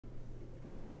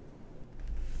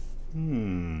Let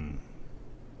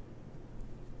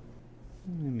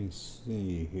me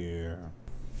see here.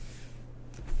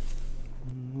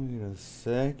 Wait a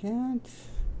second.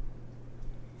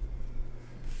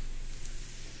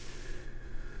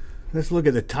 Let's look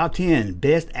at the top 10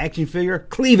 best action figure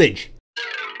Cleavage.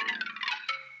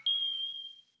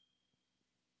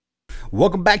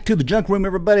 Welcome back to the Junk Room,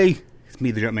 everybody. It's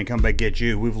me, the Junkman, come back at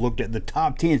you. We've looked at the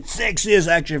top 10 sexiest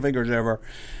action figures ever.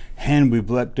 And we've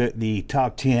looked at the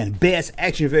top 10 best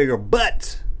action figure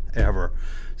butts ever.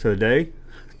 So today,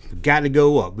 we've got to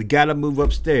go up. We've got to move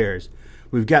upstairs.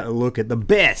 We've got to look at the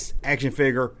best action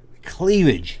figure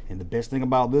Cleavage. And the best thing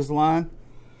about this line,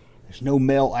 there's no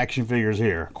male action figures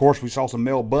here. Of course, we saw some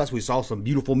male butts. We saw some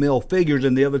beautiful male figures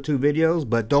in the other two videos.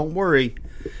 But don't worry,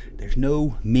 there's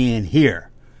no men here.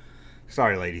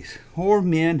 Sorry, ladies. Or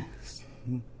men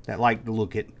that like to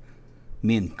look at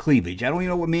men cleavage. I don't even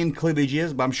know what men cleavage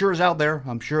is, but I'm sure it's out there.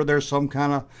 I'm sure there's some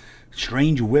kind of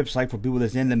strange website for people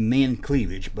that's into men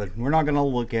cleavage. But we're not going to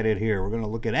look at it here. We're going to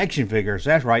look at action figures.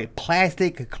 That's right.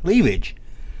 Plastic cleavage.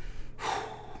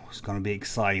 It's going to be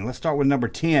exciting. Let's start with number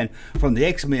 10 from the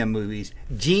X-Men movies.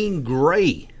 Jean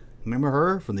Grey. Remember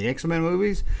her from the X-Men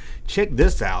movies? Check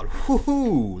this out.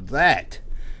 Woohoo! That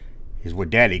is what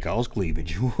Daddy calls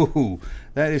cleavage. Woohoo!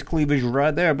 That is cleavage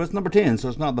right there. But it's number 10, so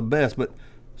it's not the best. But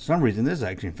for some reason, this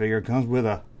action figure comes with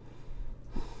a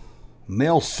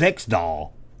male sex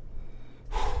doll.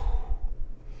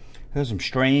 There's some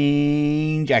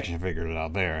strange action figures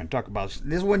out there. And talk about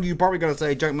this one, you're probably going to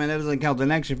say, Junkman, that doesn't count as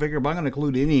an action figure, but I'm going to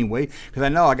include it anyway, because I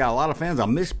know I got a lot of fans of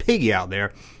Miss Piggy out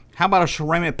there. How about a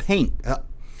ceramic paint? How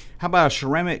about a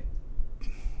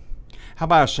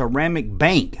ceramic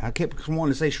bank? I kept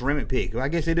wanting to say ceramic pig. Well, I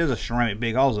guess it is a ceramic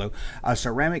pig also. A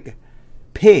ceramic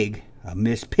pig, a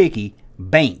Miss Piggy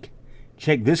bank.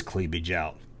 Check this cleavage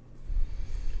out.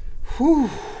 Whew.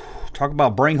 Talk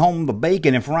about bring home the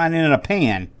bacon and frying it in a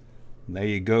pan. There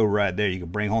you go, right there. You can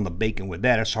bring home the bacon with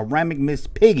that. A ceramic Miss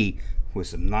Piggy with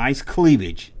some nice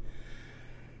cleavage.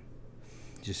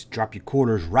 Just drop your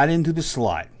quarters right into the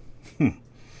slot.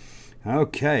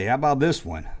 Okay, how about this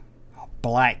one? A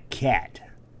Black Cat.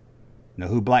 Know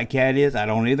who Black Cat is? I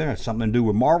don't either. It's something to do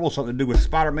with Marvel, something to do with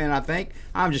Spider-Man, I think.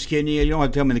 I'm just kidding you. You don't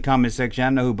have to tell me in the comment section. I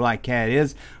know who Black Cat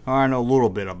is. Or I know a little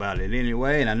bit about it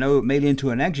anyway. And I know it made it into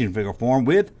an action figure form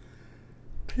with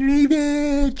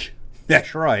cleavage.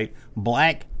 That's right.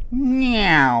 Black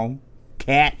meow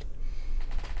cat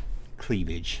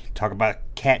cleavage. Talk about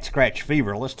cat scratch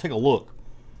fever. Let's take a look.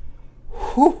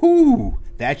 Whoo-hoo.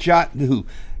 That's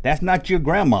not your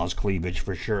grandma's cleavage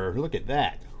for sure. Look at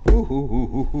that.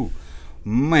 Whoo-hoo-hoo-hoo-hoo.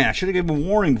 Man, I should have given a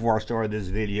warning before I started this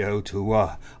video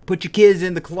to put your kids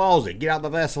in the closet. Get out the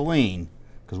Vaseline.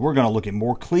 Because we're going to look at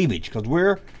more cleavage. Because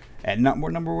we're at,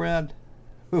 what number we're at?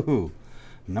 Whoo-hoo.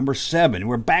 Number 7.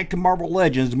 We're back to Marvel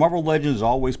Legends. Marvel Legends is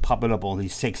always popping up on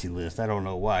these sexy lists. I don't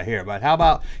know why here. But how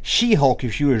about She-Hulk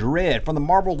if she was red? From the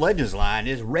Marvel Legends line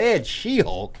is red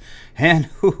She-Hulk. And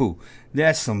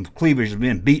that's some cleavage that's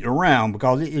been beaten around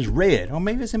because it is red. Or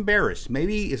maybe it's embarrassed.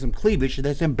 Maybe it's some cleavage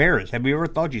that's embarrassed. Have you ever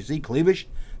thought you see cleavage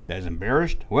that's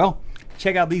embarrassed? Well,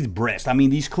 check out these breasts. I mean,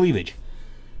 these cleavage.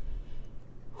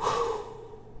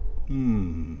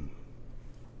 When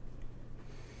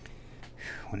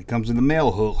it comes to the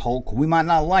male Hulk, we might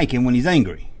not like him when he's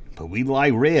angry. But we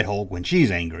like Red Hulk when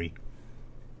she's angry.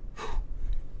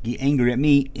 Get angry at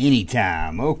me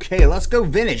anytime. Okay, let's go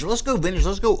vintage. Let's go vintage.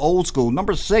 Let's go old school.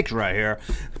 Number 6 right here.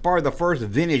 It's probably the first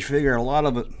vintage figure. A lot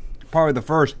of it, probably the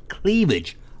first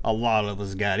cleavage a lot of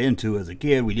us got into as a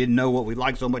kid. We didn't know what we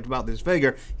liked so much about this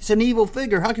figure. It's an evil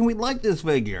figure. How can we like this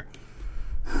figure?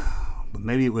 But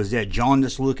maybe it was that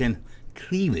jaundiced looking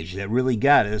cleavage that really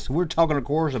got us. We're talking, of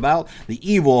course, about the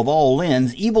evil of all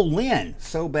Lyns, Evil Lyn.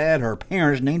 So bad her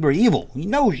parents named her Evil. You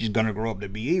know she's going to grow up to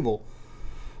be evil.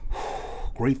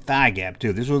 Great thigh gap,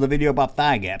 too. This was a video about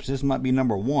thigh gaps. This might be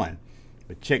number 1.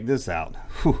 But check this out.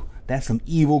 Whew, that's some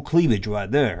evil cleavage right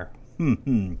there.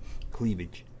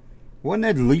 Cleavage. Wasn't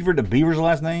that Lever the Beaver's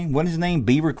last name? Wasn't his name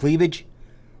Beaver Cleavage?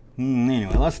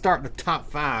 Anyway, let's start the top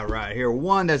 5 right here.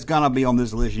 One that's going to be on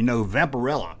this list, you know,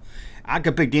 Vampirella. I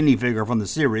could pick any figure from the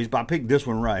series, but I picked this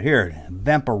one right here,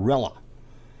 Vampirella.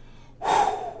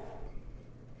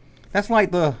 That's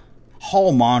like the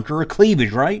hall monitor of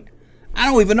cleavage, right? I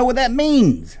don't even know what that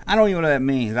means. I don't even know what that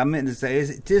means. I meant to say,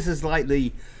 this is like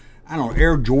the, I don't know,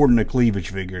 Air Jordan of cleavage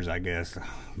figures, I guess.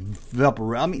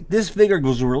 Vampirella. I mean, this figure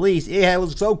was released. It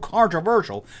was so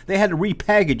controversial, they had to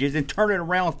repackage it and turn it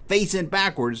around facing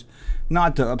backwards.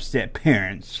 Not to upset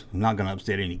parents. I'm not going to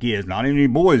upset any kids. Not any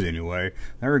boys, anyway.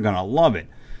 They're going to love it.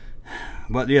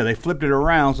 But, yeah, they flipped it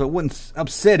around so it wouldn't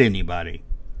upset anybody.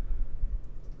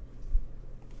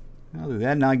 I'll do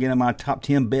that. Now get in my top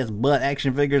 10 best butt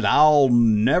action figures. I'll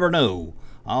never know.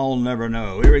 I'll never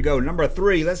know. Here we go. Number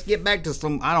 3. Let's get back to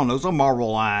some, I don't know, some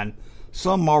Marvel line.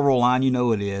 Some Marvel line, you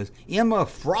know it is. Emma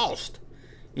Frost.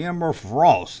 Emma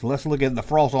Frost. Let's look at the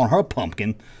frost on her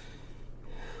pumpkin.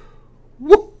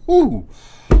 Woo-hoo.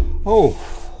 Oh,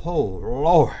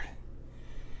 Lord.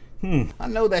 I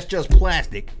know that's just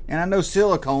plastic, and I know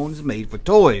silicone is made for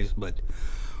toys, but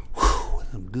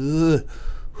I'm good.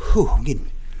 I'm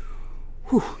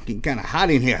getting kind of hot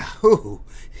in here.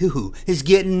 It's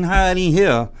getting hot in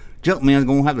here. Junkman's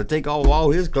gonna have to take off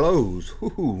all his clothes.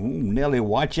 Nelly,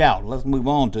 watch out. Let's move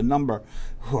on to number.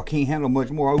 I can't handle much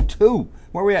more. 2.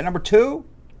 Where are we at? Number 2?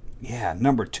 Yeah,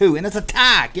 number 2, and it's a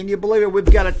tie. Can you believe it? We've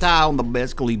got a tie on the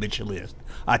best cleavage list.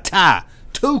 A tie.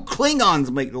 2 Klingons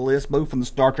make the list, both from the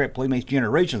Star Trek Playmates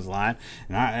Generations line.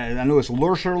 And I know it's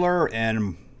Lurshler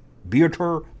and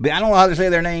Beerter. I don't know how to say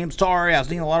their names. Sorry, I've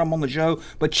seen a lot of them on the show.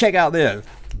 But check out this.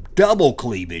 Double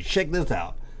cleavage. Check this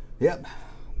out. Yep.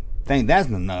 Think that's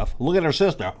enough. Look at her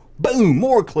sister. Boom,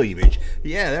 more cleavage.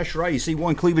 Yeah, that's right. You see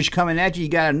one cleavage coming at you, you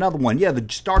got another one. Yeah,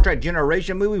 the Star Trek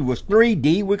Generation movie was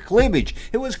 3D with cleavage.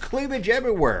 It was cleavage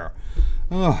everywhere.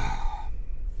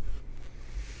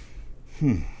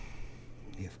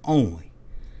 If only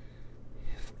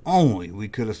we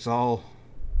could have saw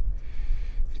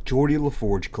Geordi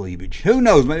LaForge cleavage. Who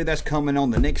knows? Maybe that's coming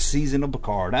on the next season of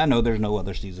Picard. I know there's no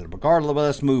other season of Picard.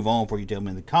 Let's move on before you tell me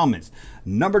in the comments.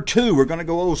 Number 2, we're going to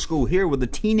go old school here with the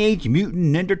Teenage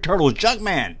Mutant Ninja Turtles.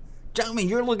 Junkman,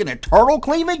 you're looking at turtle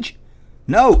cleavage?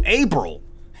 No, April.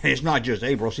 It's not just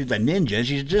April. She's a ninja.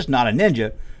 She's just not a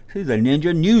ninja. She's a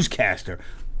ninja newscaster.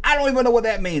 I don't even know what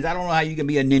that means. I don't know how you can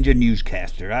be a ninja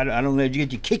newscaster. I don't know. You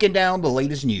get you kicking down the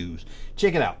latest news.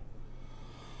 Check it out.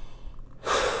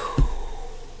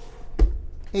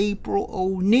 April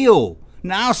O'Neil.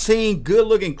 Now seeing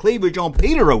good-looking cleavage on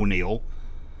Peter O'Neil.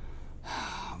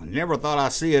 Never thought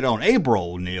I'd see it on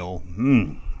April O'Neil.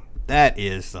 That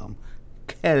is some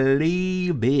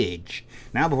cleavage.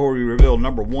 Now before we reveal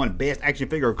number 1 best action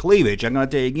figure cleavage, I'm going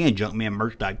to tell you again,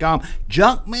 junkmanmerch.com.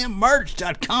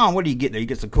 Junkmanmerch.com. What do you get there? You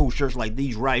get some cool shirts like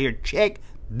these right here. Check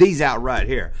these out right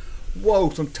here. Whoa,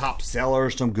 some top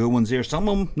sellers, some good ones here. Some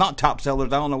of them not top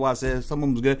sellers. I don't know why I said some of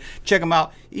them's good. Check them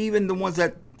out. Even the ones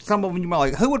that some of them you might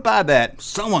like, who would buy that?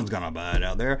 Someone's going to buy it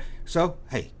out there. So,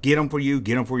 hey, get them for you.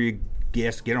 Get them for your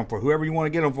guests. Get them for whoever you want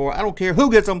to get them for. I don't care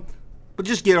who gets them, but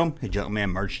just get them at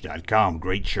junkmanmerch.com.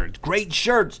 Great shirts. Great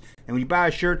shirts. And when you buy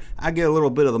a shirt, I get a little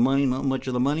bit of the money, not much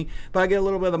of the money, but I get a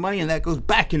little bit of the money, and that goes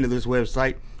back into this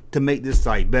website to make this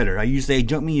site better. Now, you say,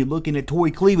 Junkman, you're looking at toy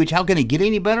cleavage. How can it get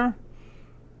any better?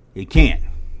 It can.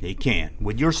 It can.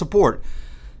 With your support,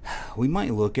 we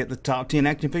might look at the top 10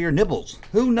 action figure nipples.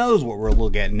 Who knows what we'll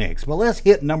look at next? But let's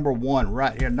hit number 1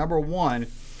 right here. Number 1,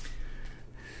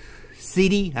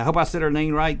 City. I hope I said her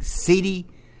name right. City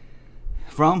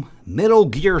from Metal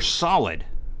Gear Solid.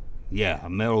 Yeah,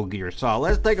 Metal Gear Solid.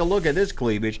 Let's take a look at this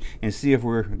cleavage and see if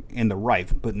we're in the right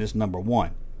for putting this number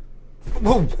 1.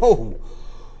 Whoa.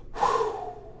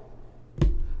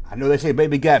 I know they say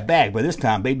baby got back, but this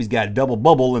time baby's got a double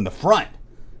bubble in the front.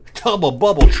 Double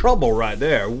bubble trouble right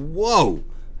there. Whoa.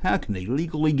 How can they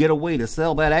legally get away to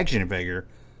sell that action figure?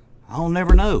 I'll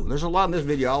never know. There's a lot in this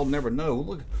video I'll never know.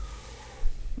 Look.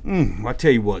 I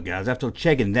tell you what, guys. After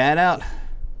checking that out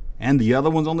and the other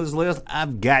ones on this list,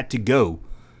 I've got to go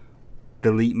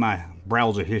delete my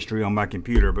browser history on my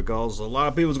computer because a lot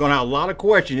of people's going to have a lot of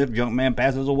questions if Junkman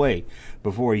passes away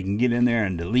before you can get in there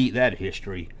and delete that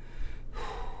history.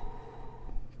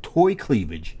 Toy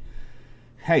cleavage.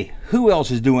 Hey, who else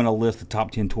is doing a list of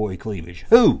top 10 toy cleavage?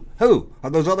 Who? Are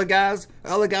those other guys?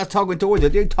 Other guys talking toys? Are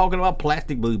they talking about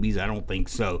plastic boobies? I don't think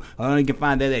so. You can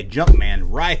find that at Junkman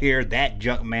right here,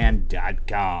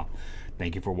 thatjunkman.com.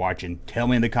 Thank you for watching. Tell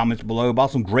me in the comments below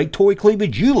about some great toy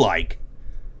cleavage you like.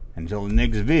 Until the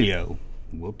next video,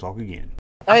 we'll talk again.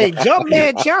 Hey,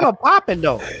 Junkman channel popping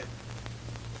though.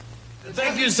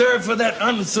 Thank you, sir, for that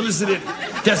unsolicited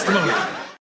testimony.